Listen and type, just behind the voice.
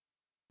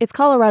It's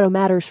Colorado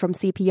Matters from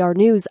CPR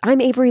News.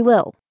 I'm Avery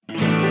Lill.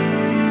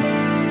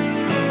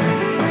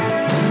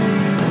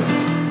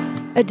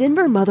 A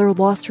Denver mother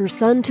lost her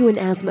son to an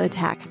asthma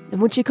attack, and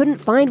when she couldn't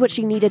find what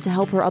she needed to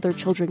help her other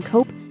children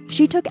cope,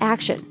 she took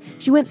action.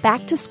 She went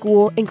back to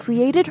school and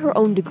created her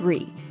own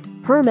degree.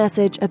 Her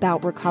message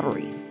about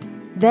recovery.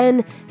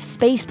 Then,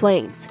 space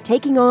planes,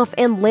 taking off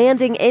and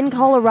landing in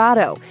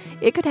Colorado.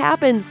 It could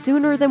happen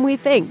sooner than we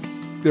think.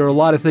 There are a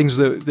lot of things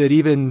that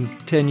even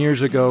 10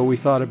 years ago we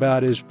thought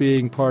about as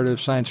being part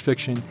of science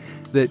fiction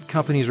that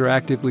companies are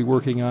actively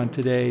working on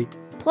today.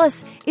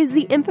 Plus, is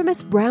the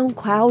infamous brown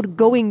cloud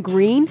going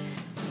green?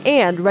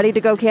 And ready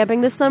to go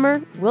camping this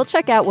summer? We'll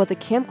check out what the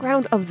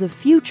campground of the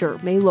future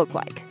may look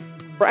like.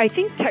 I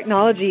think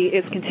technology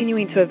is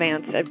continuing to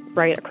advance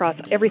right across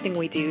everything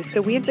we do. So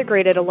we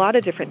integrated a lot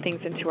of different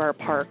things into our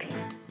parks.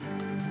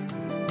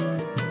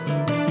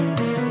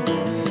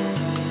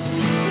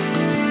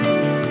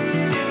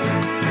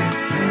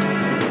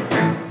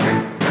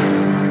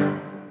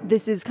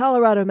 This is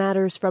Colorado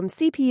Matters from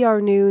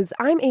CPR News.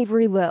 I'm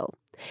Avery Lill.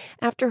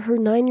 After her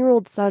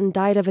 9-year-old son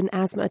died of an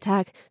asthma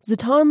attack,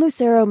 Zeton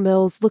Lucero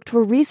Mills looked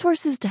for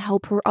resources to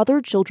help her other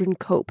children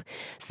cope.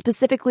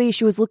 Specifically,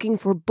 she was looking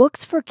for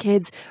books for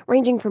kids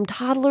ranging from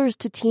toddlers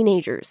to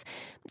teenagers.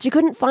 She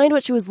couldn't find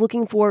what she was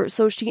looking for,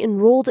 so she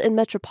enrolled in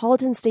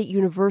Metropolitan State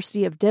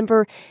University of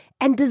Denver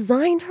and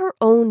designed her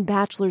own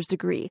bachelor's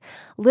degree,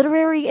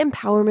 Literary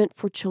Empowerment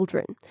for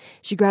Children.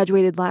 She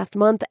graduated last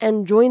month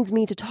and joins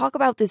me to talk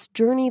about this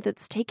journey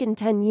that's taken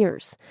 10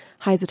 years.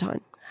 Hi, Zeton.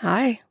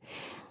 Hi.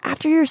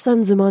 After your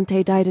son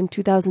Zumonte died in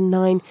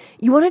 2009,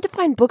 you wanted to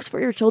find books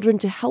for your children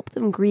to help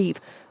them grieve.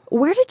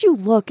 Where did you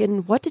look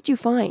and what did you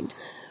find?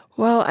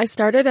 Well, I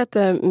started at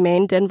the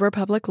main Denver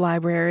Public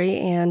Library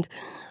and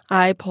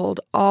I pulled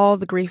all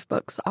the grief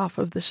books off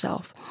of the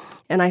shelf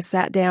and I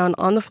sat down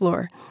on the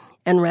floor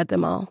and read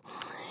them all.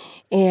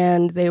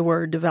 And they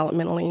were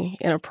developmentally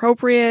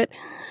inappropriate.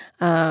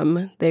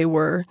 They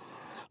were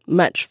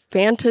much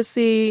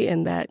fantasy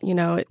in that,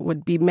 it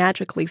would be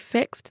magically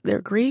fixed, their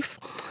grief.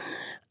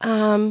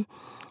 And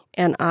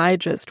I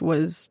just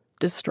was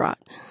distraught.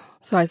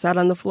 So I sat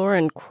on the floor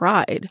and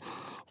cried,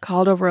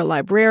 called over a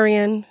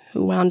librarian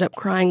who wound up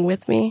crying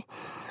with me,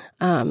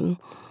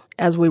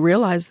 as we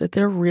realized that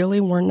there really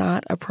were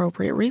not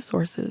appropriate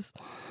resources.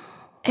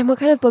 And what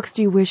kind of books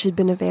do you wish had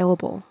been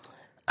available?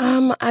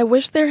 I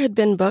wish there had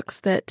been books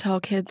that tell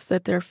kids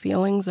that their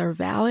feelings are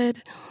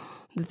valid,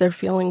 that their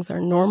feelings are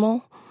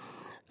normal,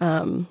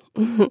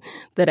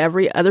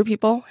 that other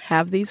people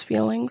have these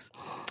feelings,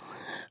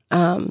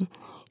 and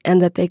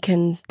that they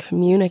can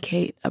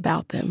communicate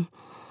about them.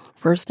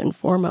 First and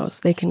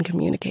foremost, they can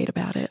communicate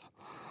about it.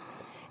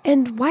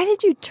 And why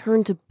did you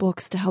turn to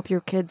books to help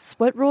your kids?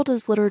 What role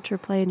does literature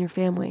play in your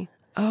family?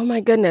 Oh, my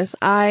goodness.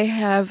 I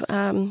have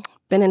been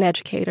an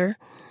educator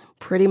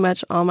pretty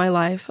much all my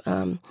life.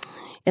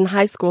 In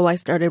high school, I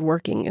started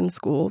working in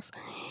schools.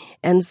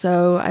 And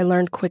so I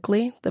learned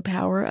quickly the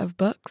power of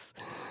books.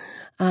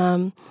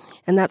 And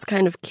that's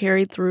kind of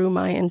carried through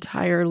my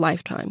entire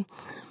lifetime.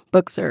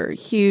 Books are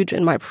huge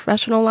in my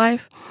professional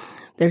life.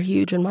 They're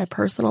huge in my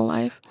personal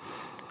life.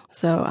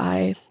 So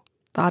I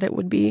thought it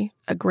would be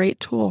a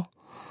great tool.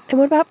 And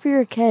what about for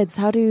your kids?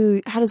 How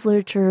does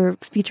literature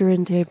feature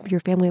into your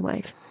family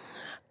life?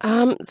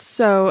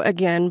 So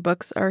again,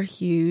 books are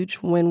huge.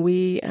 When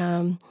we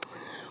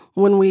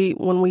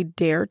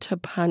dare to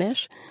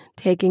punish,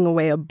 taking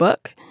away a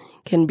book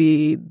can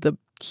be the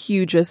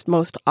hugest,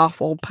 most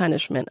awful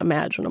punishment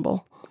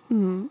imaginable.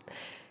 Mm-hmm.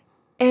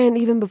 And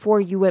even before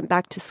you went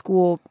back to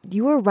school,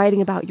 you were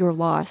writing about your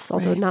loss,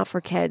 although not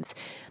for kids.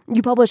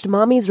 You published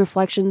Mommy's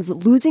Reflections,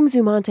 Losing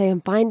Zumonte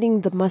and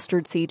Finding the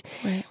Mustard Seed.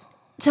 Right.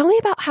 Tell me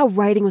about how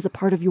writing was a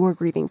part of your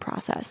grieving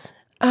process.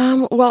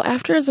 Well,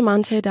 after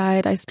Zumonte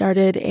died, I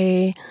started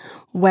a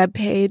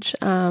webpage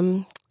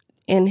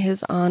in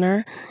his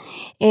honor.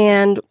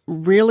 And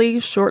really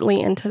shortly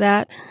into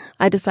that,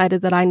 I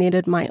decided that I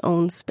needed my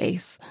own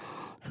space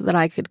so that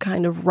I could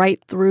kind of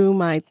write through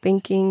my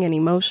thinking and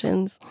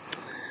emotions.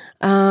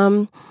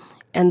 And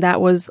that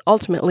was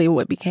ultimately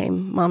what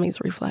became Mommy's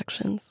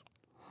Reflections.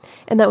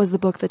 And that was the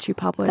book that you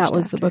published? That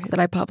was the book that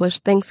I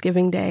published,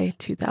 Thanksgiving Day,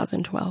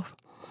 2012.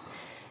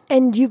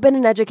 And you've been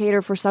an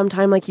educator for some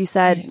time, like you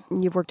said.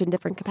 Right. You've worked in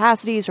different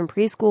capacities, from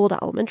preschool to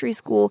elementary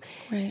school.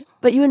 Right.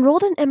 But you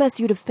enrolled in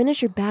MSU to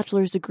finish your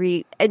bachelor's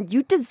degree, and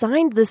you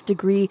designed this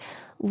degree,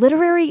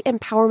 Literary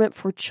Empowerment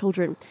for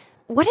Children.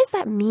 What does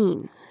that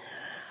mean?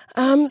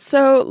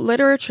 So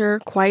literature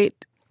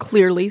quite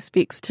clearly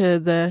speaks to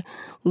the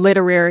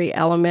literary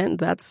element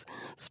that's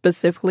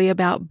specifically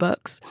about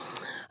books.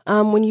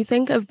 When you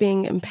think of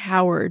being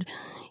empowered,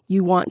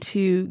 you want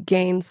to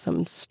gain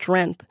some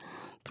strength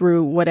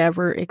through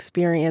whatever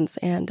experience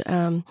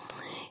and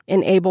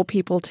enable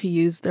people to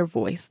use their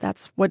voice.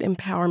 That's what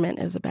empowerment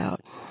is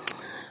about.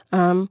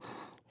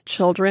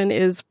 Children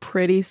is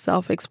pretty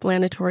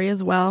self-explanatory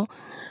as well.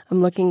 I'm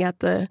looking at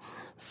the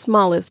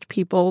smallest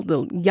people,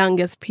 the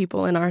youngest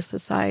people in our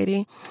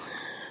society.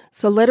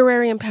 So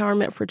literary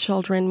empowerment for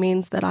children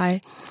means that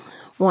I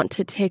want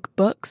to take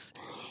books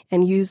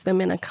and use them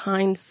in a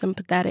kind,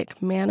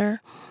 sympathetic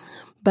manner,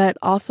 but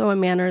also a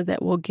manner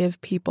that will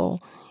give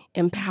people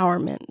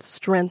empowerment,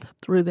 strength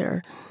through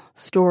their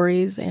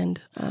stories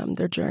and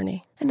their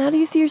journey. And how do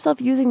you see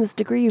yourself using this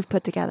degree you've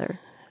put together?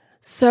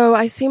 So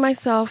I see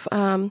myself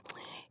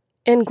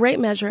in great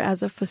measure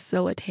as a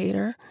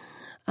facilitator,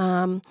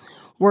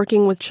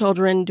 working with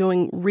children,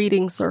 doing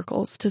reading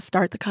circles to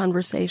start the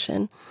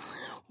conversation,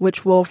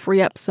 which will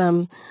free up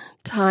some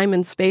time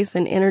and space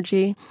and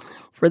energy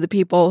for the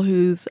people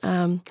whose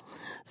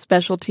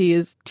specialty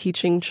is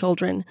teaching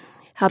children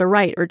how to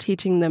write or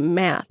teaching them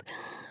math.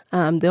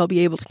 They'll be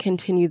able to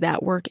continue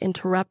that work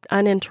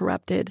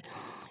uninterrupted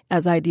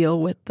as I deal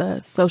with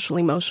the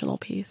social-emotional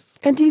piece.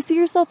 And do you see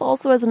yourself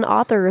also as an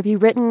author? Have you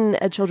written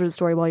a children's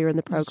story while you're in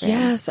the program?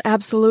 Yes,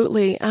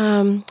 absolutely.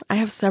 I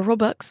have several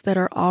books that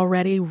are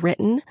already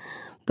written,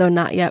 though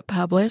not yet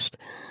published.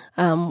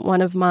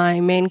 One of my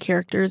main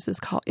characters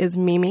is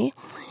Mimi,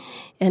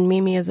 and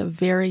Mimi is a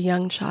very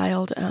young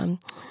child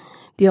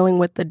dealing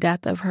with the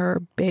death of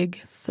her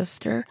big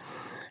sister.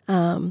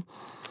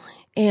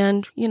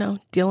 And,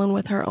 dealing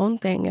with her own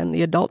thing, and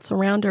the adults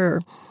around her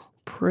are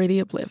pretty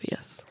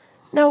oblivious.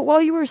 Now,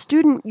 while you were a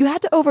student, you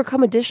had to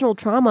overcome additional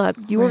trauma.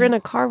 You were in a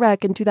car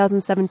wreck in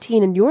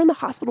 2017, and you were in the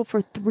hospital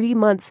for 3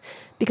 months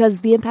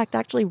because the impact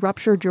actually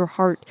ruptured your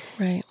heart.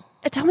 Right.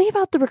 Tell me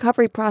about the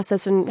recovery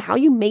process and how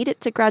you made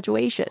it to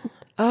graduation.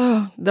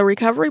 Oh, the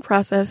recovery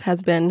process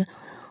has been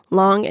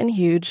long and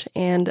huge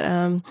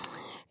and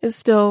is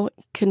still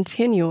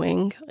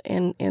continuing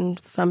in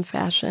some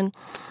fashion.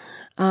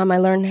 I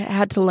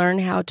had to learn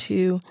how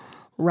to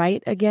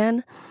write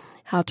again,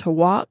 how to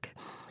walk,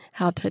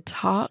 how to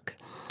talk,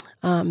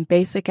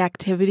 basic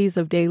activities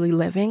of daily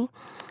living.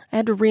 I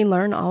had to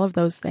relearn all of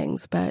those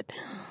things. But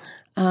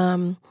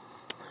when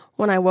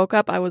I woke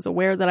up, I was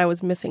aware that I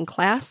was missing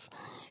class,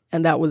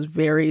 and that was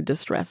very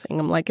distressing.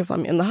 I'm like, if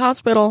I'm in the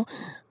hospital,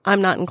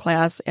 I'm not in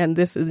class, and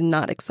this is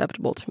not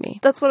acceptable to me.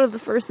 That's one of the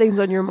first things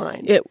on your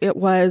mind. It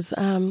was.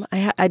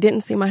 I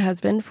didn't see my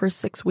husband for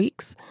 6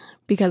 weeks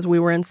because we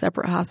were in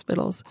separate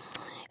hospitals.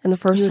 And the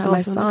first time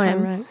I saw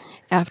him,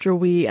 after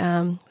we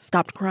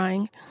stopped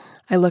crying,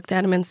 I looked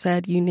at him and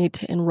said, "You need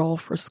to enroll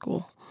for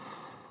school."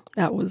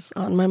 That was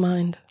on my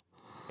mind.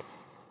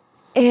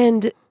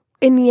 And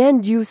in the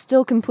end, you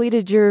still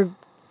completed your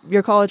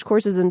college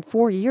courses in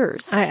 4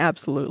 years. I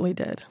absolutely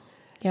did.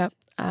 Yep.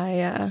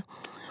 I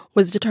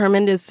was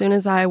determined as soon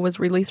as I was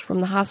released from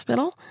the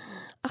hospital,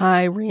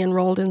 I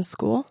re-enrolled in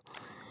school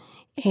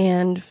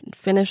and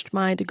finished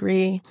my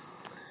degree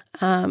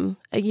a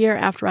year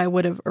after I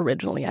would have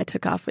originally. I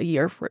took off a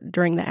year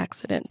during the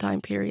accident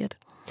time period.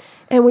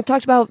 And we've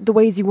talked about the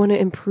ways you want to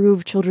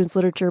improve children's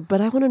literature,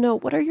 but I want to know,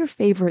 what are your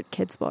favorite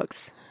kids'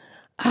 books?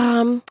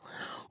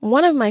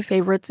 One of my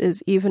favorites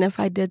is Even If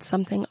I Did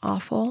Something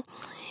Awful,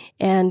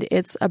 and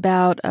it's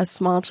about a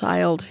small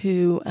child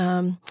who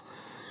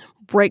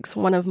breaks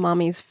one of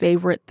Mommy's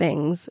favorite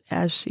things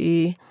as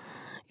she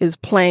is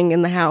playing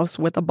in the house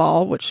with a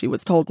ball, which she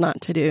was told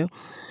not to do.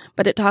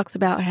 But it talks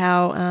about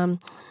how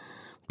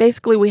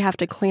basically we have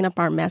to clean up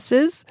our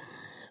messes,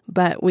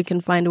 but we can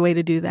find a way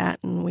to do that,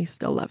 and we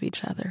still love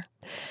each other.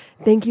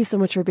 Thank you so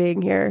much for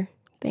being here.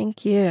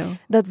 Thank you.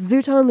 That's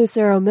Zootan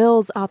Lucero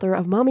Mills, author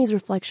of Mommy's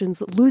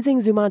Reflections, Losing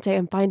Zumante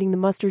and Finding the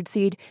Mustard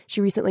Seed.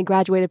 She recently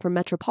graduated from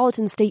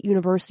Metropolitan State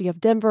University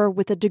of Denver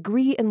with a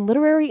degree in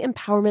literary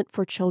empowerment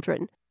for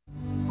children.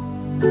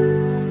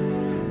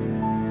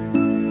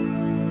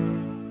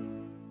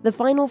 The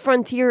final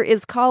frontier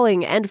is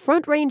calling, and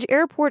Front Range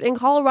Airport in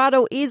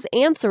Colorado is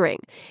answering.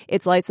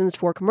 It's licensed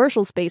for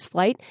commercial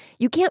spaceflight.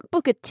 You can't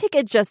book a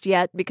ticket just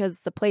yet because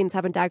the planes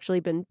haven't actually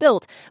been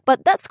built,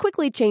 but that's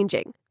quickly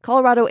changing.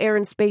 Colorado Air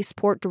and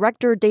Spaceport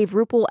Director Dave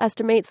Ruppel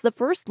estimates the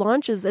first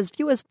launch is as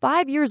few as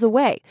 5 years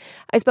away.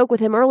 I spoke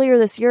with him earlier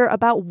this year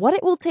about what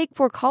it will take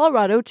for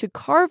Colorado to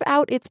carve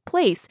out its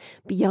place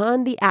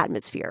beyond the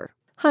atmosphere.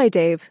 Hi,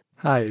 Dave.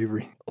 Hi,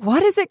 Avery.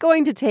 What is it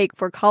going to take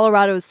for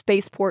Colorado's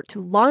spaceport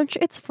to launch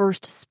its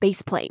first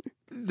spaceplane?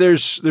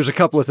 There's a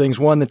couple of things.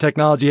 One, the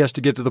technology has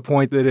to get to the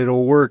point that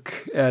it'll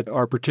work at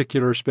our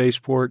particular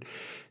spaceport.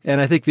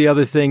 And I think the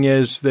other thing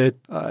is that,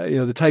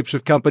 the types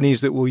of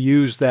companies that will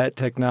use that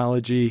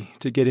technology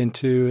to get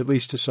into at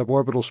least to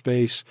suborbital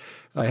space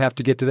have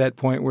to get to that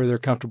point where they're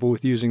comfortable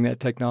with using that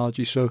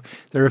technology. So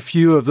there are a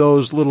few of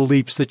those little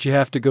leaps that you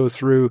have to go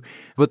through,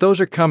 but those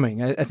are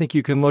coming. I think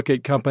you can look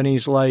at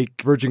companies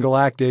like Virgin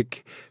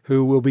Galactic,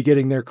 who will be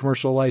getting their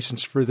commercial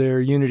license for their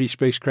Unity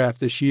spacecraft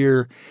this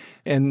year,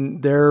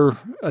 and they're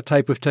a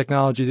type of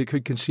technology that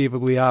could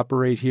conceivably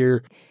operate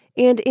here.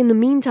 And in the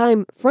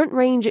meantime, Front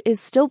Range is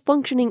still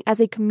functioning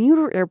as a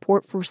commuter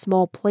airport for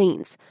small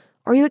planes.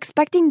 Are you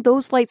expecting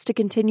those flights to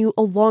continue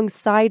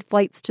alongside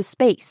flights to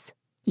space?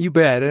 You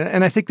bet.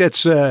 And I think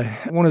that's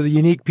one of the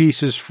unique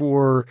pieces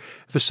for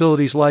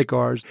facilities like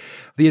ours.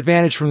 The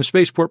advantage from the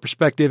spaceport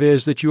perspective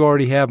is that you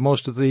already have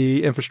most of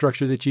the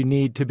infrastructure that you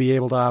need to be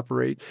able to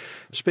operate.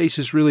 Space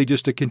is really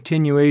just a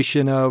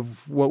continuation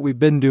of what we've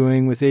been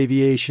doing with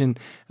aviation,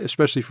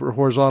 especially for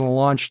horizontal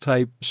launch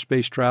type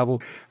space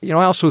travel. I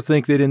also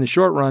think that in the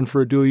short run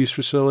for a dual-use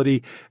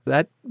facility,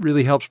 that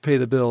really helps pay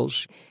the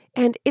bills.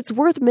 And it's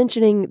worth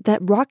mentioning that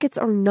rockets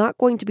are not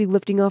going to be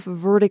lifting off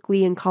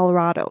vertically in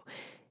Colorado.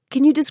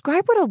 Can you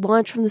describe what a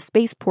launch from the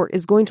spaceport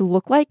is going to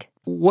look like?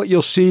 What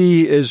you'll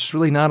see is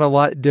really not a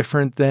lot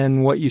different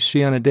than what you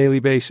see on a daily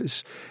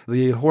basis.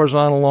 The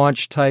horizontal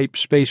launch type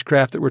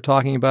spacecraft that we're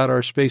talking about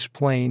are space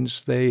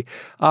planes. They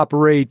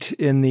operate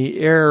in the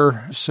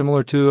air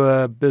similar to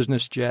a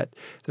business jet.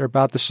 They're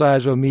about the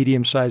size of a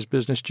medium-sized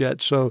business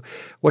jet. So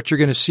what you're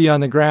going to see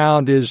on the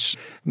ground is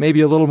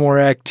maybe a little more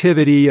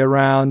activity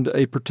around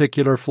a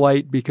particular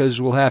flight because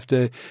we'll have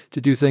to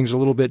do things a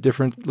little bit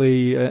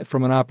differently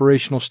from an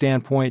operational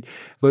standpoint.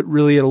 But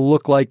really it'll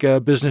look like a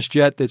business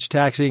jet that's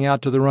taxiing out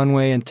to the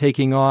runway and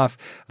taking off.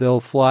 They'll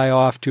fly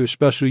off to a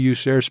special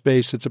use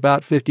airspace that's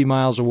about 50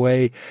 miles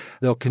away.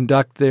 They'll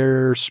conduct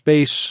their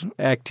space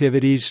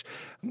activities.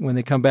 When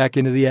they come back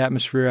into the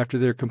atmosphere after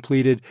they're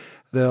completed,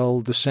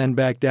 they'll descend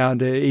back down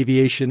to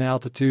aviation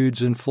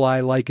altitudes and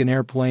fly like an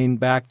airplane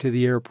back to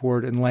the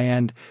airport and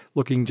land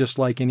looking just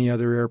like any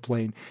other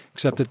airplane,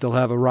 except that they'll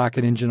have a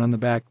rocket engine on the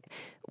back.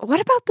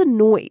 What about the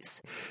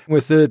noise?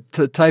 With the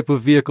type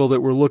of vehicle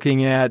that we're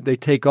looking at, they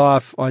take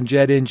off on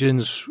jet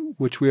engines,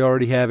 which we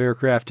already have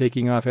aircraft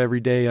taking off every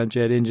day on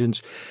jet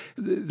engines.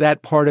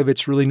 That part of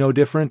it's really no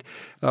different.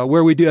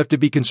 Where we do have to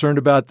be concerned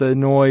about the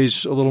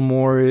noise a little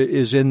more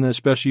is in the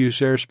special use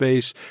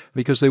airspace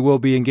because they will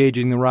be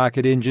engaging the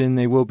rocket engine.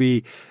 They will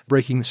be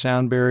breaking the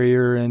sound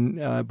barrier,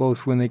 and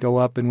both when they go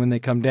up and when they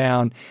come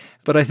down.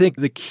 But I think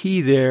the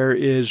key there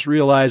is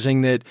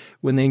realizing that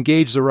when they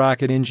engage the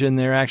rocket engine,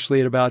 they're actually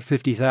at about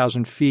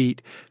 50,000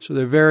 feet. So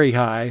they're very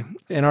high.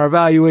 And our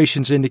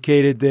evaluations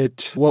indicated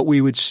that what we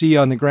would see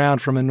on the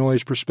ground from a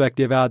noise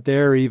perspective out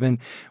there even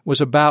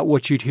was about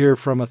what you'd hear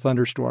from a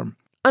thunderstorm.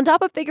 On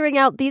top of figuring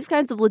out these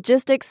kinds of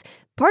logistics,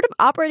 part of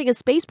operating a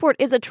spaceport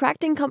is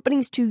attracting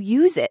companies to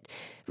use it.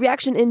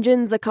 Reaction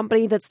Engines, a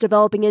company that's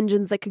developing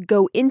engines that could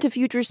go into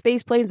future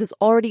space planes, is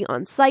already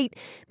on site.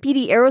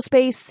 PD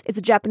Aerospace is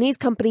a Japanese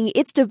company.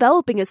 It's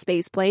developing a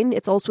space plane.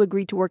 It's also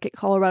agreed to work at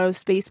Colorado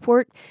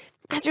Spaceport.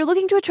 As you're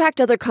looking to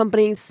attract other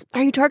companies,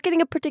 are you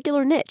targeting a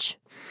particular niche?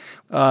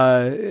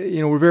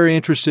 We're very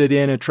interested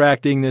in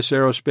attracting this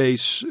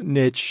aerospace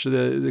niche,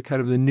 the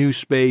kind of the new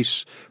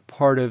space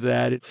part of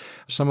that.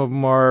 Some of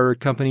them are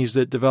companies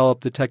that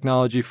develop the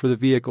technology for the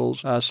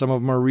vehicles. Some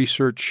of them are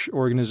research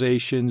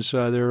organizations.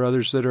 There are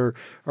others that are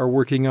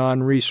working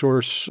on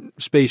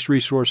space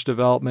resource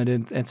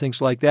development and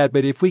things like that.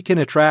 But if we can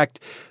attract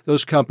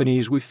those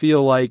companies, we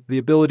feel like the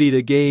ability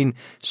to gain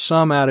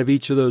some out of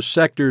each of those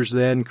sectors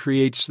then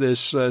creates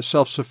this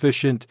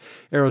self-sufficient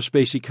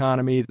aerospace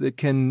economy that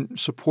can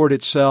support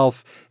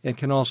itself and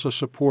can also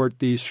support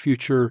these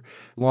future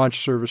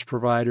launch service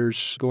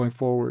providers going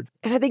forward.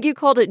 And I think you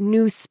called it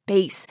new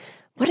space.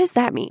 What does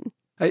that mean?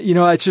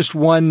 It's just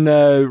one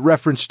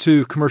reference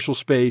to commercial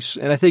space.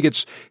 And I think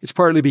it's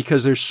partly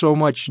because there's so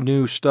much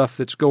new stuff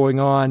that's going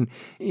on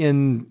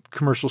in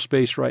commercial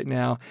space right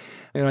now.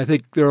 And I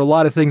think there are a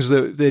lot of things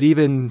that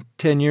even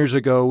 10 years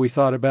ago we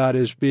thought about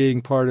as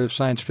being part of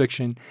science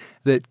fiction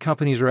that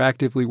companies are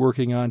actively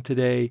working on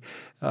today.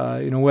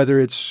 Whether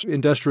it's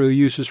industrial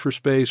uses for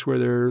space, where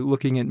they're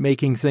looking at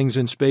making things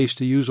in space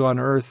to use on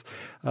Earth,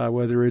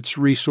 whether it's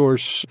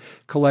resource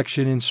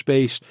collection in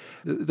space.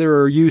 There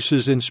are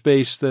uses in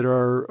space that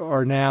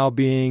are now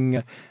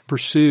being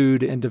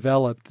pursued and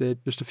developed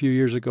that just a few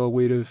years ago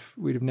we'd have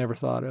never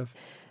thought of.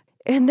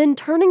 And then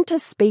turning to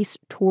space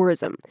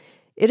tourism.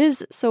 It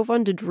is so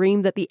fun to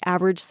dream that the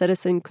average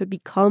citizen could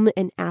become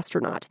an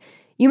astronaut.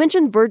 You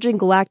mentioned Virgin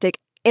Galactic,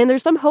 and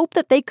there's some hope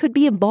that they could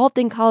be involved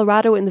in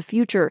Colorado in the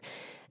future.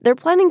 They're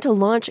planning to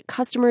launch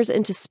customers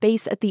into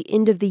space at the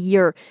end of the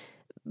year,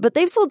 but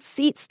they've sold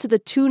seats to the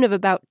tune of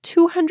about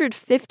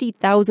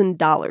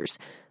 $250,000.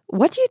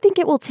 What do you think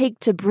it will take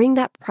to bring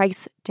that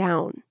price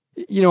down?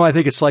 I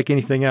think it's like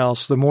anything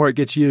else. The more it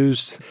gets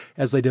used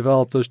as they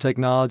develop those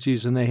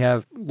technologies and they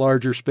have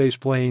larger space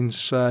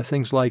planes,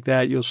 things like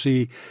that, you'll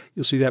see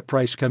that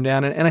price come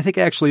down. And I think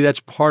actually that's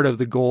part of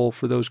the goal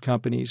for those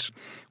companies.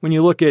 When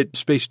you look at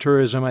space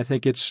tourism, I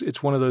think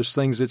it's one of those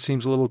things that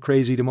seems a little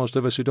crazy to most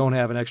of us who don't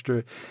have an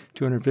extra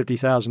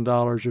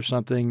 $250,000 or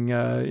something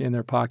in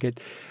their pocket.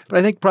 But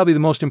I think probably the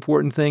most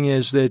important thing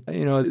is that,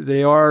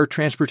 they are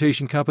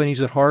transportation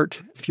companies at heart.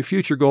 If your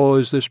future goal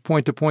is this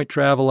point-to-point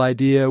travel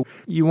idea,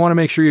 you want to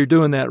make sure you're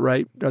doing that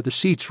right. Are the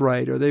seats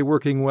right? Are they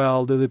working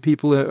well? Are the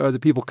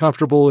people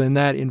comfortable in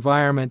that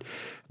environment?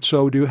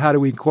 So how do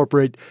we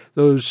incorporate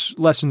those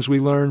lessons we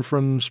learned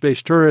from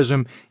space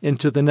tourism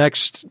into the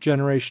next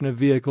generation of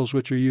vehicles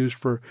which are used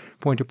for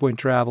point-to-point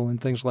travel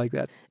and things like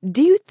that?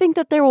 Do you think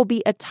that there will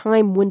be a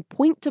time when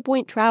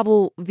point-to-point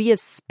travel via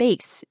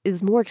space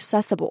is more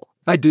accessible?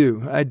 I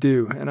do,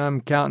 and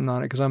I'm counting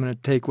on it because I'm going to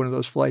take one of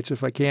those flights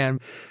if I can.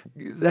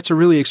 That's a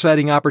really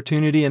exciting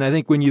opportunity, and I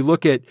think if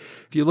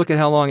you look at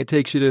how long it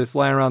takes you to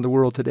fly around the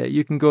world today,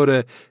 you can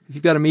if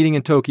you've got a meeting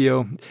in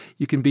Tokyo,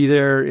 you can be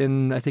there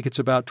in, I think it's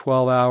about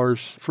 12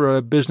 hours. For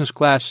a business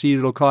class seat,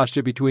 it'll cost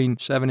you between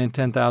 $7,000 and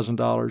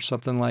 $10,000,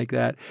 something like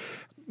that.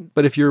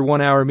 But if you're a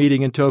 1 hour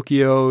meeting in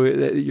Tokyo,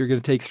 you're going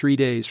to take 3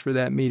 days for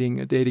that meeting,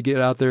 a day to get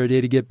out there, a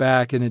day to get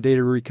back, and a day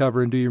to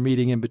recover and do your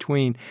meeting in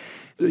between.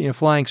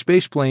 Flying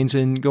space planes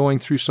and going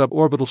through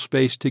suborbital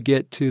space to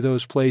get to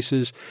those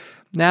places.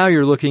 Now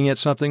you're looking at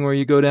something where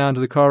you go down to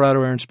the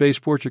Colorado Air and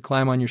Spaceport, you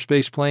climb on your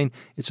space plane,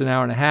 it's an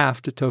hour and a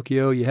half to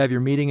Tokyo, you have your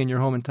meeting, and you're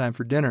home in time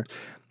for dinner.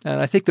 And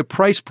I think the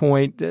price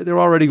point, they're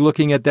already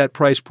looking at that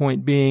price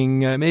point being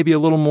maybe a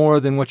little more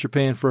than what you're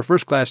paying for a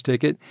first-class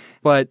ticket.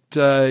 But,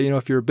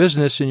 if you're a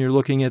business and you're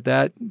looking at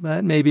that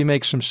maybe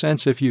makes some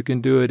sense if you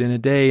can do it in a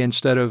day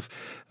instead of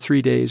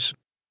 3 days.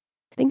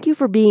 Thank you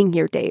for being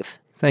here, Dave.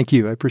 Thank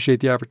you. I appreciate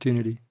the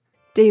opportunity.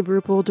 Dave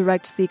Ruppel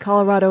directs the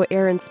Colorado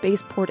Air and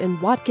Spaceport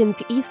in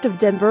Watkins, east of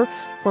Denver,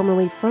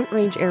 formerly Front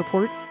Range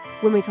Airport.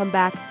 When we come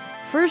back,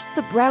 first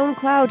the brown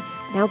cloud,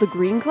 now the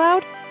green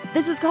cloud?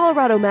 This is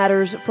Colorado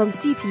Matters from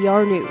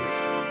CPR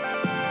News.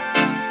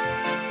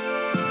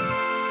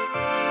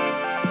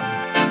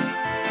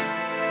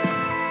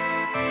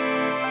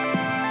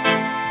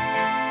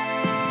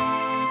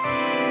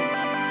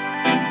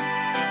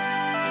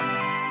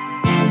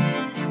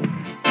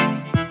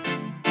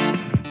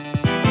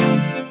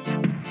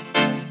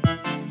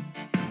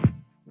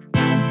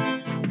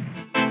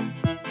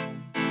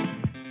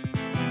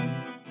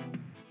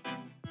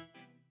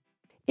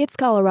 It's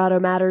Colorado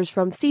Matters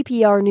from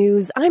CPR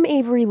News. I'm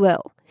Avery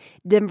Lill.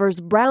 Denver's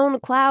brown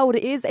cloud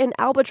is an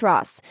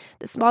albatross.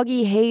 The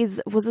smoggy haze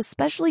was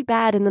especially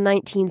bad in the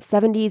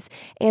 1970s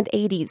and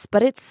 80s,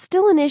 but it's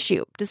still an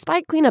issue,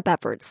 despite cleanup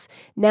efforts.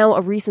 Now,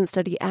 a recent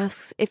study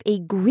asks if a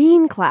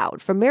green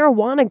cloud from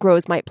marijuana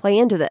grows might play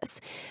into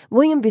this.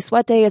 William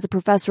Bisuete is a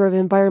professor of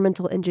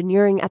environmental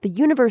engineering at the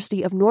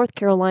University of North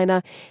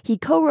Carolina. He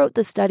co-wrote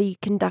the study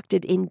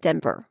conducted in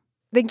Denver.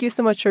 Thank you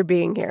so much for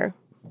being here.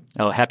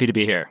 Oh, happy to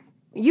be here.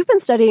 You've been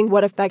studying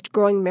what effect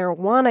growing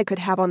marijuana could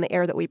have on the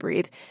air that we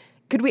breathe.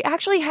 Could we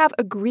actually have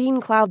a green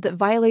cloud that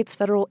violates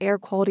federal air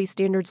quality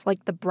standards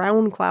like the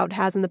brown cloud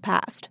has in the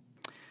past?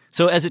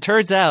 So as it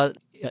turns out,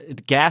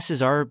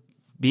 gases are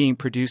being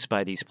produced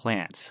by these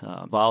plants,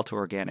 volatile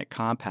organic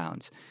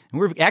compounds. And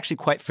we're actually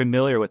quite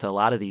familiar with a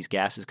lot of these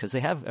gases because they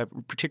have a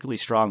particularly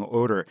strong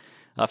odor.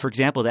 For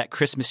example, that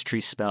Christmas tree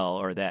smell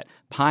or that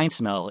pine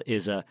smell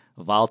is a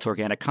volatile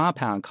organic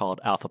compound called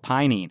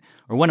alpha-pinene.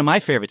 Or one of my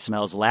favorite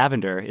smells,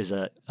 lavender, is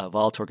a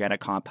volatile organic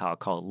compound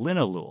called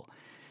linalool.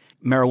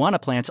 Marijuana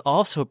plants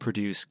also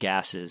produce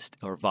gases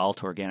or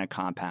volatile organic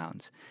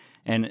compounds.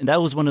 And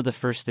that was one of the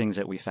first things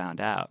that we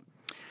found out.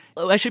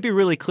 I should be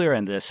really clear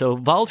on this. So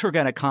volatile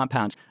organic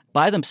compounds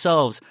by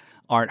themselves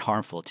aren't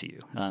harmful to you.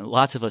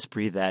 Lots of us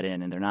breathe that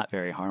in, and they're not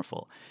very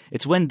harmful.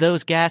 It's when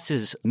those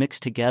gases mix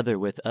together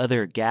with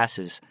other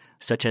gases,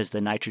 such as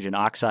the nitrogen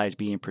oxides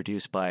being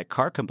produced by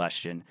car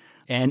combustion,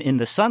 and in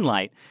the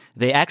sunlight,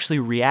 they actually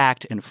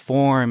react and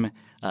form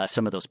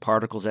some of those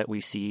particles that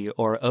we see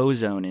or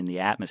ozone in the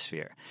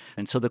atmosphere.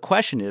 And so the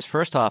question is,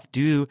 first off,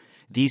 do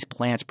these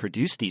plants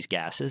produce these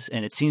gases?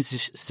 And it seems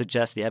to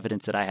suggest the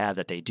evidence that I have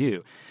that they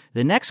do.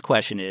 The next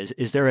question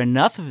is there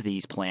enough of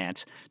these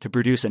plants to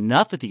produce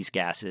enough of these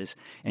gases,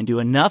 and do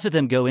enough of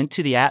them go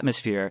into the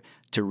atmosphere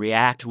to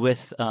react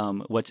with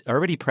what's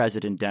already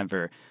present in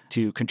Denver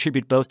to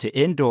contribute both to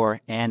indoor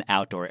and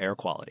outdoor air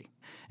quality?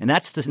 And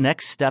that's the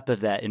next step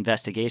of that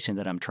investigation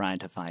that I'm trying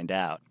to find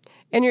out.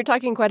 And you're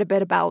talking quite a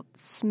bit about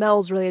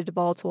smells related to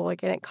volatile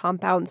organic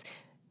compounds.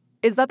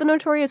 Is that the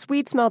notorious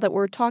weed smell that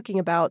we're talking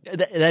about?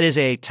 That is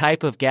a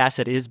type of gas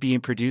that is being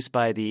produced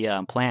by the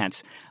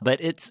plants, but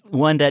it's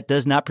one that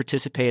does not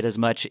participate as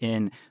much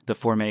in the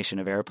formation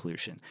of air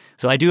pollution.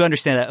 So I do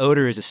understand that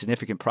odor is a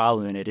significant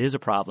problem, and it is a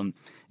problem,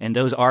 and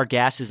those are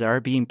gases that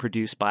are being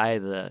produced by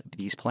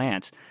these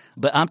plants.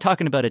 But I'm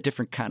talking about a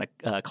different kind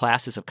of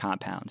classes of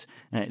compounds.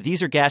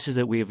 These are gases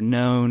that we have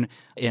known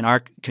in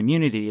our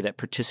community that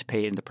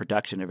participate in the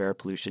production of air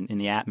pollution in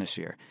the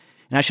atmosphere.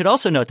 And I should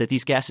also note that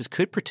these gases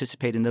could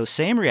participate in those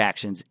same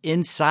reactions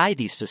inside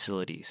these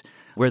facilities,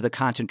 where the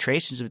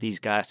concentrations of these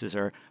gases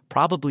are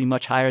probably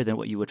much higher than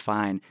what you would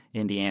find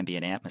in the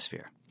ambient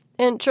atmosphere.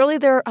 And surely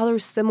there are other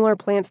similar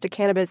plants to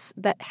cannabis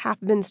that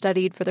have been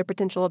studied for their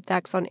potential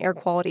effects on air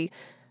quality.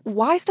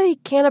 Why study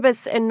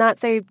cannabis and not,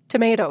 say,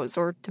 tomatoes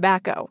or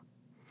tobacco?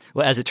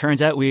 Well, as it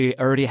turns out, we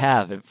already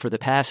have. For the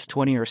past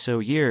 20 or so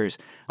years,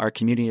 our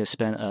community has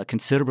spent a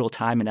considerable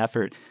time and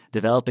effort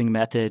developing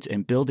methods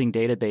and building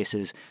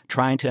databases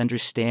trying to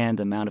understand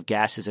the amount of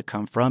gases that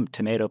come from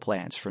tomato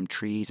plants, from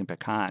trees and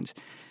pecans.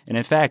 And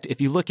in fact, if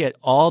you look at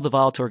all the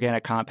volatile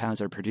organic compounds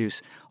that are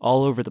produced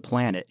all over the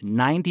planet,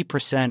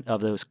 90%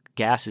 of those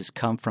gases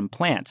come from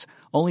plants.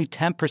 Only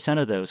 10%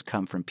 of those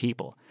come from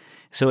people.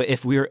 So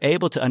if we are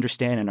able to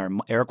understand in our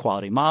air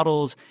quality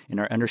models, in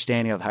our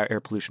understanding of how air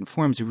pollution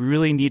forms, we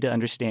really need to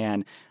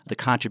understand the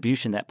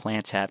contribution that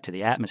plants have to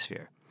the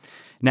atmosphere.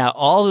 Now,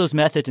 all those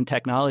methods and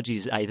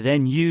technologies, I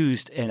then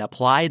used and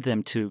applied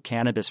them to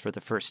cannabis for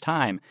the first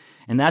time.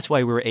 And that's why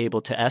we were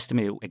able to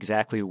estimate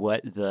exactly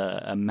what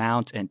the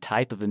amount and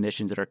type of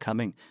emissions that are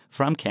coming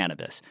from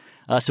cannabis.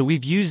 So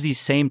we've used these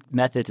same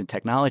methods and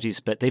technologies,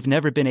 but they've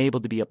never been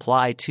able to be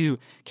applied to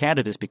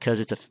cannabis because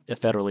it's a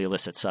federally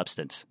illicit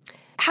substance.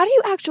 How do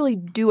you actually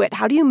do it?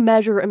 How do you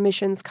measure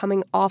emissions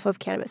coming off of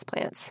cannabis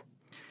plants?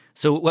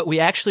 So what we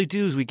actually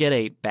do is we get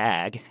a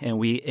bag and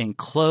we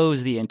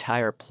enclose the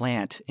entire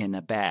plant in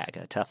a bag,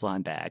 a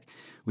Teflon bag.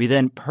 We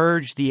then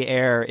purge the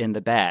air in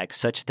the bag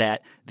such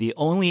that the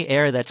only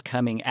air that's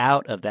coming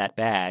out of that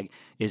bag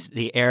is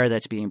the air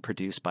that's being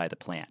produced by the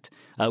plant.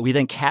 We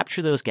then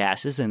capture those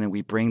gases and then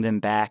we bring them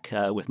back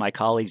with my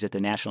colleagues at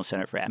the National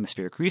Center for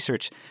Atmospheric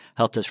Research,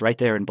 helped us right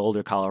there in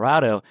Boulder,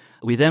 Colorado.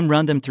 We then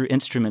run them through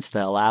instruments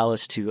that allow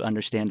us to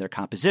understand their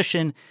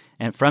composition,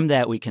 and from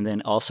that we can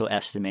then also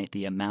estimate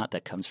the amount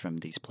that comes from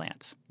these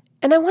plants.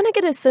 And I want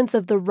to get a sense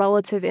of the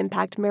relative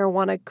impact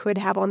marijuana could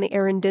have on the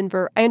air in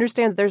Denver. I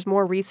understand that there's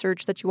more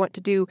research that you want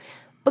to do,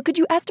 but could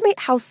you estimate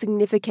how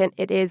significant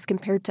it is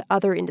compared to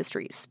other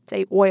industries,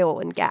 say oil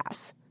and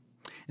gas?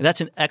 And that's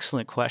an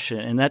excellent question,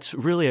 and that's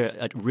really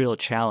a real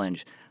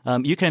challenge.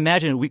 You can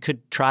imagine we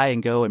could try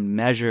and go and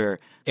measure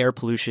air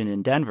pollution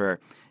in Denver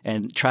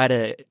and try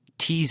to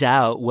tease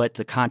out what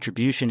the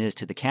contribution is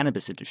to the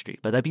cannabis industry.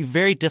 But that'd be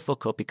very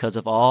difficult because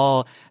of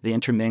all the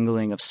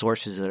intermingling of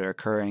sources that are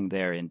occurring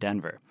there in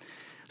Denver.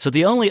 So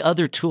the only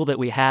other tool that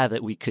we have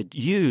that we could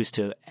use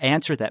to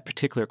answer that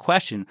particular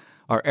question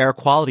are air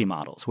quality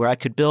models, where I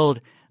could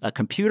build a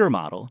computer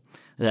model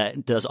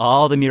that does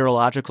all the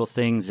meteorological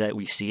things that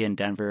we see in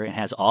Denver and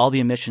has all the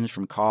emissions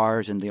from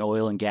cars and the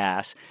oil and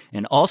gas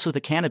and also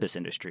the cannabis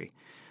industry.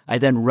 I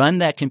then run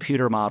that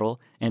computer model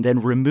and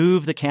then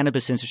remove the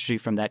cannabis industry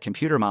from that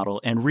computer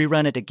model and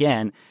rerun it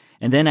again.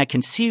 And then I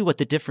can see what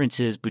the difference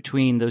is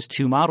between those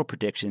two model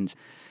predictions.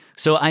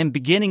 So I'm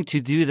beginning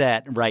to do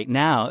that right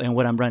now. And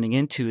what I'm running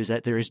into is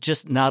that there is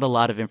just not a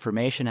lot of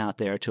information out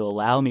there to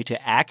allow me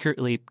to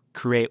accurately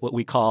create what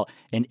we call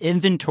an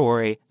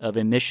inventory of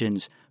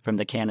emissions from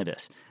the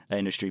cannabis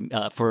industry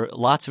for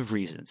lots of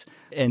reasons.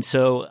 And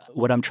so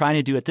what I'm trying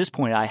to do at this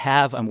point,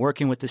 I'm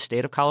working with the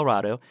state of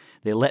Colorado.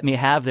 They let me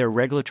have their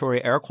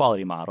regulatory air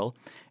quality model,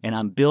 and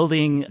I'm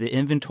building the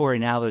inventory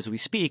now as we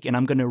speak, and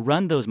I'm going to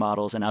run those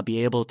models, and I'll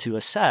be able to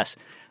assess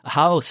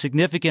how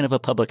significant of a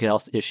public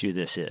health issue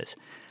this is.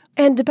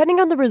 And depending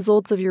on the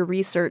results of your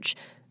research,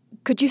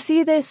 could you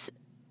see this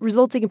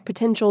resulting in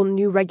potential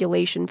new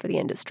regulation for the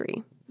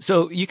industry?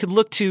 So you could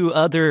look to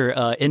other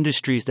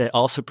industries that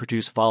also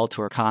produce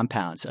volatile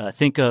compounds.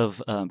 Think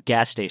of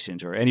gas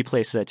stations or any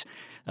place that's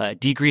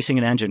degreasing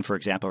an engine, for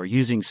example, or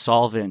using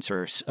solvents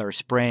or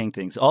spraying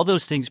things. All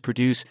those things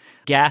produce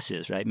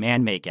gases, right?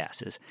 Man-made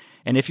gases.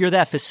 And if you're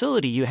that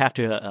facility, you have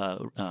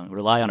to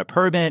rely on a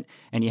permit,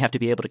 and you have to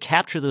be able to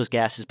capture those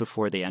gases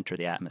before they enter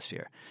the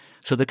atmosphere.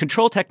 So the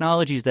control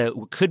technologies that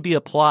could be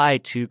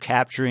applied to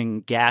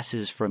capturing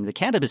gases from the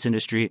cannabis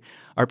industry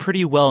are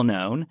pretty well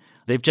known.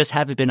 They just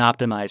haven't been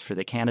optimized for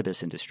the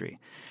cannabis industry.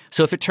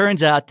 So if it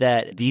turns out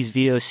that these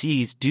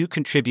VOCs do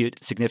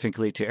contribute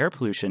significantly to air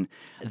pollution,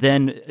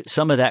 then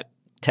some of that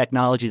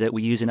technology that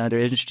we use in other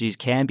industries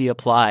can be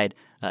applied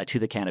to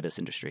the cannabis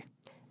industry.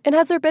 And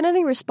has there been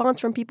any response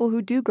from people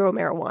who do grow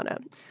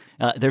marijuana?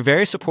 They're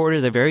very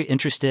supportive. They're very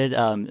interested.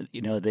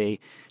 They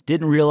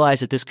didn't realize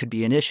that this could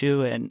be an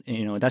issue, and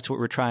that's what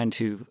we're trying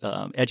to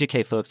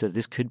educate folks, that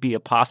this could be a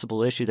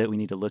possible issue that we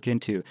need to look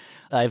into.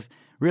 I've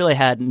really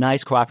had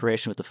nice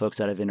cooperation with the folks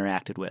that I've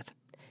interacted with.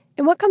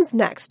 And what comes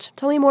next?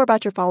 Tell me more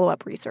about your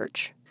follow-up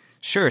research.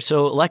 Sure.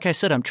 So like I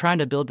said, I'm trying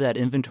to build that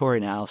inventory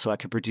now so I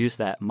can produce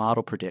that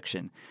model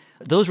prediction.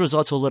 Those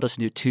results will let us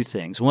do two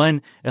things.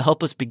 One, it'll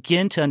help us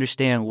begin to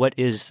understand what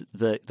is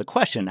the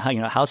question.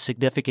 How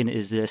significant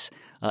is this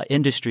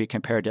industry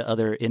compared to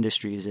other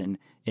industries in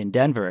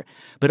Denver?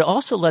 But it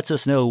also lets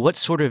us know what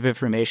sort of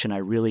information I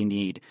really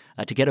need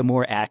to get a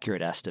more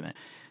accurate estimate.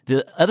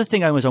 The other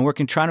thing I'm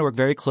trying to work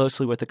very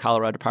closely with the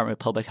Colorado Department of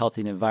Public Health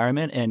and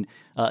Environment, and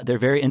they're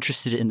very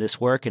interested in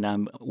this work, and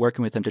I'm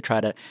working with them to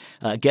try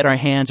to get our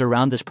hands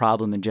around this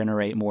problem and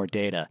generate more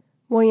data.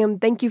 William,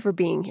 thank you for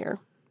being here.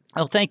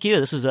 Oh, thank you.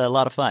 This was a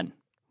lot of fun.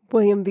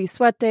 William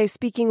Bisuete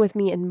speaking with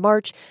me in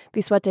March.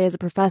 Bisuete is a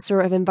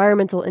professor of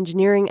environmental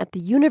engineering at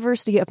the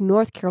University of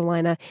North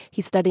Carolina.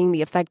 He's studying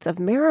the effects of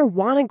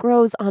marijuana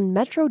grows on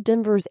Metro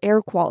Denver's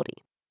air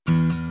quality.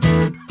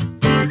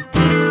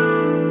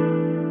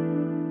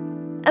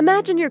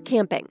 Imagine you're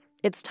camping.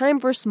 It's time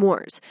for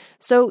s'mores.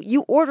 So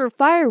you order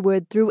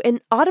firewood through an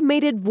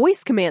automated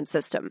voice command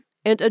system,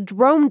 and a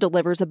drone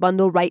delivers a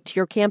bundle right to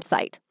your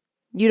campsite.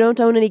 You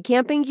don't own any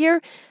camping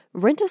gear?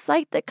 Rent a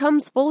site that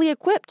comes fully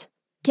equipped.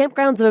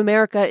 Campgrounds of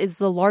America is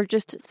the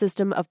largest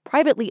system of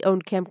privately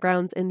owned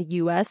campgrounds in the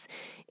U.S.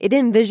 It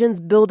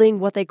envisions building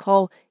what they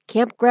call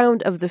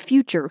Campground of the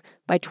Future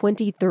by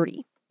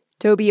 2030.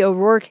 Toby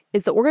O'Rourke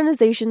is the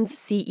organization's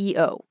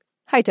CEO.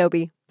 Hi,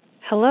 Toby.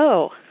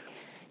 Hello.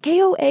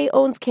 KOA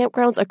owns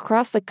campgrounds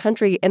across the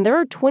country, and there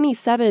are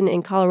 27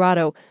 in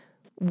Colorado.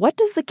 What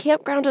does the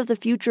campground of the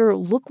future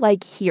look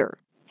like here?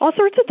 All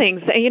sorts of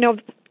things.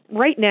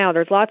 Right now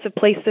there's lots of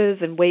places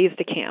and ways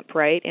to camp,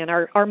 right? And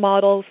our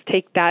models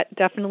take that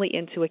definitely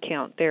into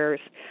account. There's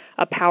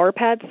a power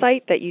pad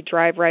site that you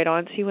drive right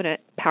onto and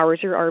it powers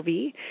your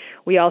RV.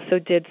 We also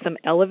did some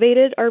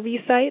elevated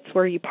RV sites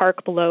where you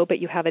park below but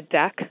you have a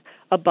deck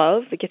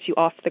above that gets you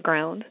off the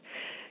ground.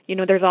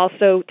 There's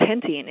also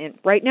tenting, and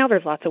right now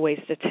there's lots of ways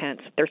to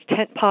tent. There's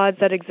tent pods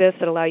that exist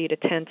that allow you to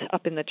tent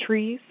up in the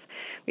trees.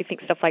 We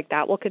think stuff like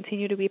that will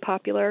continue to be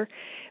popular.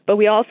 But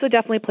we also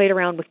definitely played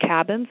around with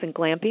cabins and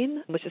glamping,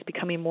 which is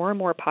becoming more and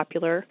more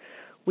popular.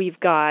 We've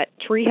got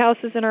tree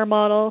houses in our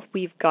model.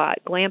 We've got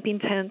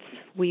glamping tents.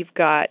 We've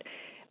got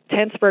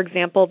tents, for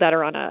example, that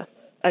are on a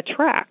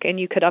track, and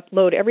you could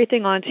upload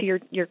everything onto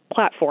your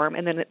platform,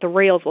 and then the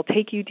rails will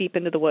take you deep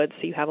into the woods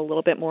so you have a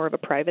little bit more of a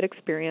private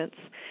experience.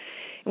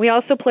 And we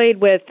also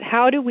played with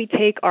how do we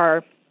take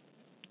our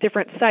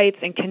different sites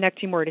and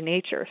connect you more to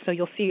nature. So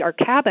you'll see our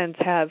cabins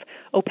have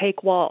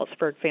opaque walls,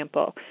 for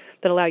example,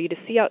 that allow you to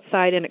see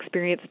outside and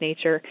experience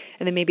nature,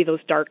 and then maybe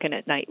those darken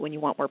at night when you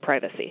want more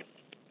privacy.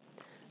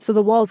 So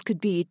the walls could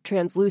be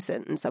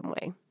translucent in some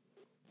way.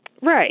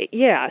 Right,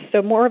 yeah.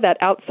 So more of that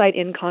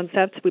outside-in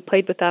concept. We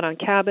played with that on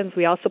cabins.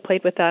 We also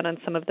played with that on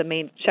some of the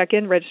main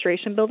check-in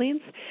registration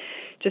buildings.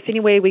 Just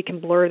any way we can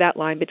blur that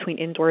line between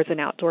indoors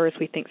and outdoors,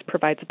 we think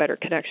provides a better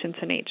connection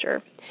to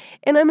nature.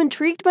 And I'm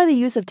intrigued by the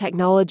use of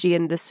technology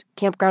in this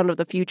campground of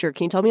the future.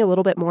 Can you tell me a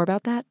little bit more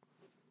about that?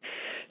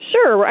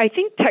 Sure. I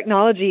think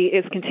technology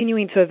is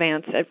continuing to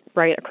advance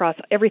right across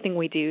everything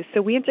we do.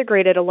 So we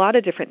integrated a lot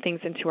of different things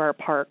into our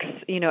parks.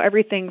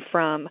 Everything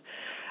from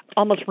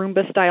almost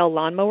Roomba-style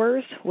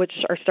lawnmowers, which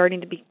are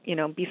starting to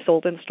be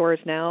sold in stores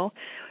now,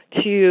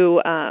 to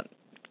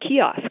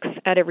kiosks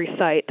at every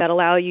site that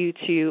allow you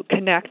to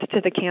connect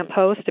to the camp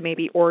host to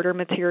maybe order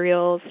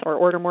materials or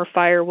order more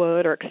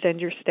firewood or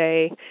extend your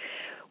stay.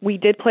 We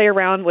did play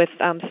around with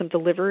some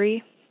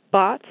delivery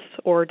bots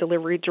or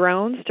delivery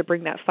drones to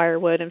bring that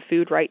firewood and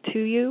food right to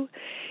you.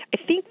 I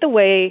think the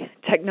way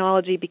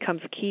technology becomes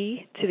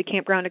key to the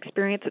campground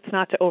experience, it's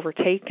not to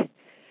overtake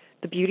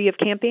the beauty of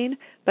camping,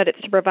 but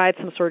it's to provide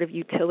some sort of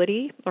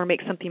utility or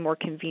make something more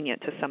convenient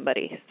to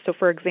somebody. So,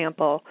 for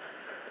example,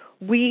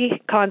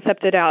 we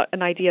concepted out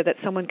an idea that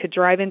someone could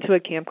drive into a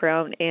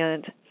campground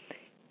and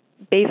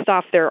based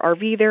off their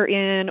RV they're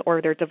in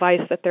or their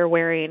device that they're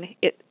wearing,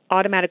 it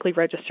automatically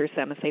registers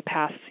them as they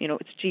pass,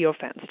 it's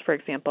geofenced, for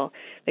example.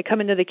 They come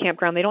into the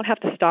campground, they don't have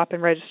to stop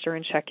and register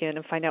and check in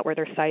and find out where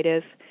their site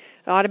is.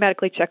 It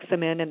automatically checks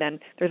them in, and then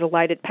there's a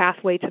lighted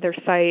pathway to their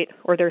site,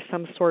 or there's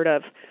some sort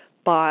of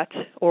bot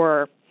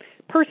or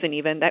person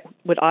even that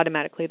would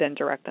automatically then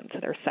direct them to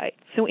their site.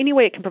 So any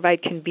way it can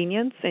provide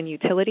convenience and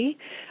utility,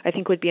 I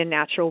think would be a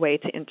natural way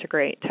to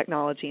integrate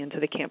technology into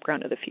the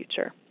campground of the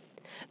future.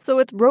 So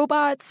with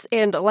robots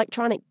and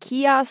electronic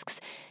kiosks,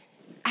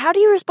 how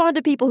do you respond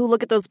to people who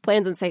look at those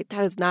plans and say,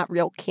 that is not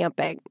real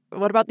camping?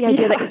 What about the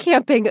idea that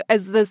camping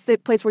is this the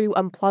place where you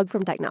unplug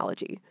from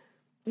technology?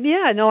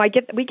 Yeah, no,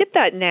 we get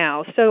that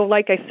now. So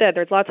like I said,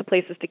 there's lots of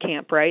places to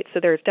camp, right?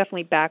 So there's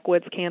definitely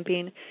backwoods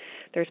camping.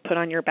 There's put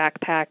on your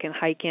backpack and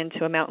hike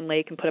into a mountain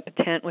lake and put up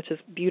a tent, which is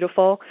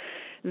beautiful.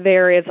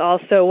 There is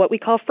also what we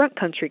call front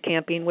country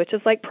camping, which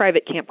is like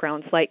private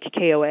campgrounds like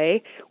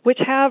KOA, which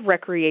have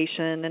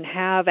recreation and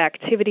have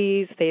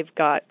activities. They've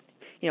got,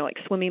 like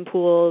swimming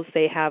pools.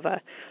 They have a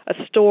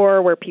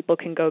store where people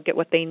can go get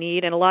what they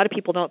need. And a lot of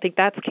people don't think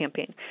that's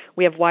camping.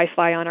 We have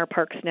Wi-Fi on our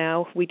parks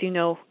now. We do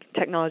know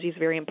technology is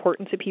very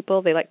important to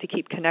people. They like to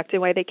keep connected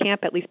while they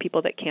camp, at least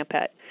people that camp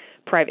at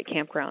private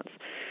campgrounds.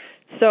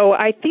 So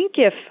I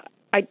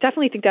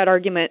definitely think that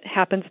argument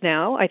happens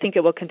now. I think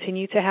it will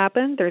continue to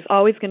happen. There's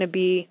always going to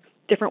be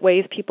different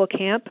ways people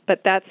camp,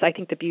 but that's, I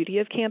think, the beauty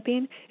of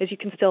camping is you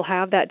can still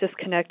have that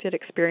disconnected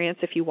experience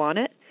if you want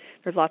it.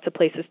 There's lots of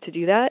places to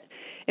do that,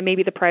 and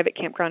maybe the private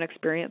campground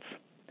experience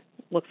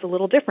looks a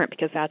little different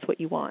because that's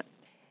what you want.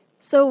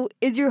 So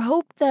is your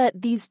hope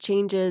that these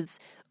changes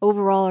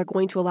overall are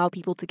going to allow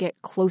people to get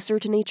closer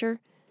to nature?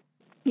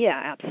 Yeah,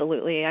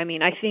 absolutely. I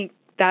mean, I think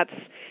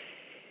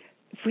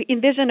if we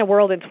envision a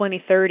world in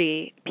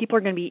 2030, people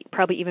are going to be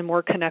probably even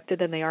more connected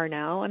than they are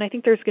now. And I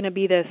think there's going to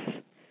be this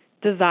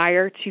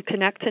desire to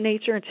connect to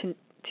nature and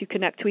to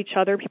connect to each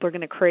other. People are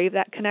going to crave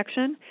that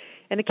connection.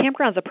 And the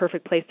campground's a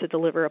perfect place to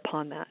deliver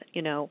upon that.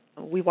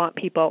 We want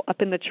people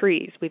up in the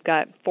trees. We've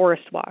got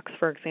forest walks,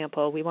 for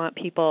example. We want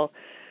people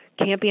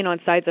camping on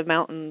sides of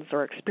mountains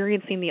or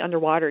experiencing the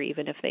underwater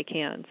even if they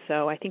can.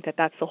 So I think that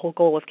that's the whole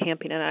goal of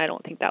camping, and I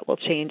don't think that will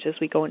change as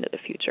we go into the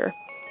future.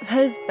 That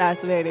is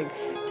fascinating.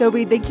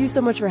 Toby, thank you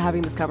so much for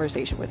having this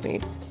conversation with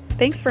me.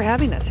 Thanks for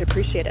having us. I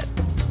appreciate it.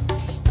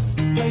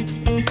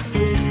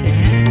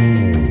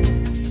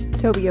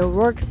 Toby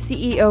O'Rourke,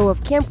 CEO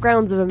of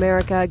Campgrounds of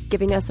America,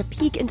 giving us a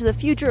peek into the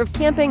future of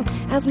camping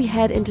as we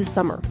head into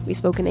summer. We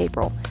spoke in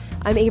April.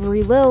 I'm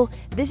Avery Lill.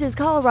 This is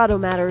Colorado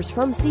Matters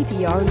from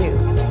CPR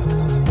News.